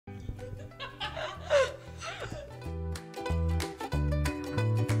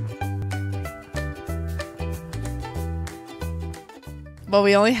Well,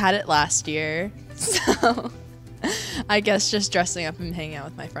 we only had it last year, so I guess just dressing up and hanging out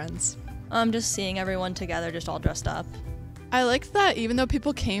with my friends. Just seeing everyone together, just all dressed up. I liked that even though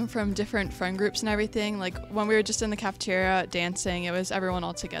people came from different friend groups and everything, like when we were just in the cafeteria dancing, it was everyone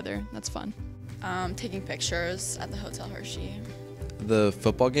all together. That's fun. Taking pictures at the Hotel Hershey. The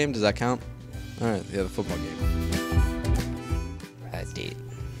football game, does that count? All right, yeah, the football game. Date.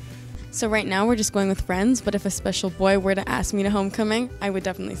 So right now we're just going with friends, but if a special boy were to ask me to homecoming, I would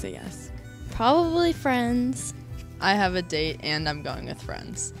definitely say yes. Probably friends. I have a date and I'm going with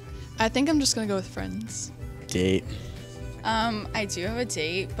friends. I think I'm just gonna go with friends. Date. I do have a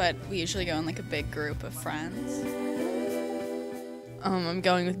date, but we usually go in like a big group of friends. I'm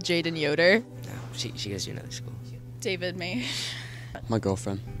going with Jaden Yoder. No, she goes to another school. David May. My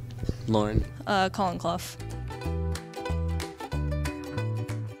girlfriend, Lauren. Colin Clough.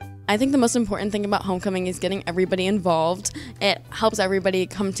 I think the most important thing about homecoming is getting everybody involved. It helps everybody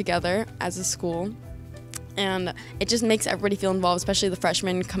come together as a school. And it just makes everybody feel involved, especially the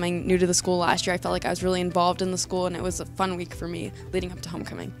freshmen coming new to the school last year. I felt like I was really involved in the school, and it was a fun week for me leading up to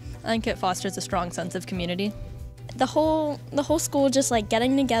homecoming. I think it fosters a strong sense of community. The whole school just like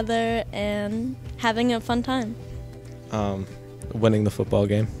getting together and having a fun time. Winning the football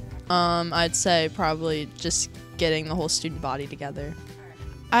game. I'd say probably just getting the whole student body together.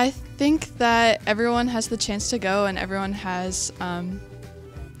 I think that everyone has the chance to go and everyone has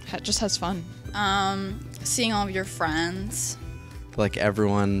just has fun. Seeing all of your friends. Like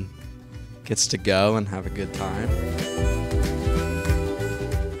everyone gets to go and have a good time.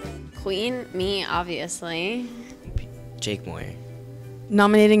 Queen, me, obviously. Jake Moyer.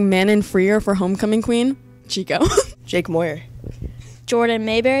 Nominating Manon Freer for homecoming queen, Chico. Jake Moyer. Jordan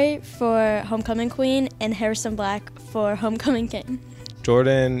Mayberry for homecoming queen and Harrison Black for homecoming king.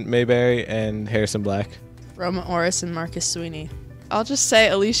 Jordan Mayberry and Harrison Black. Roma Orris and Marcus Sweeney. I'll just say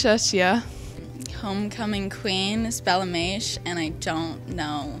Alicia Sia. Homecoming queen is Bella Maish, and I don't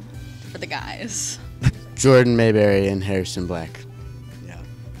know for the guys. Jordan Mayberry and Harrison Black.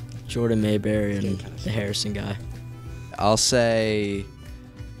 Jordan Mayberry and the Harrison guy. I'll say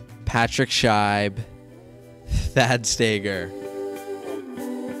Patrick Scheib, Thad Stager.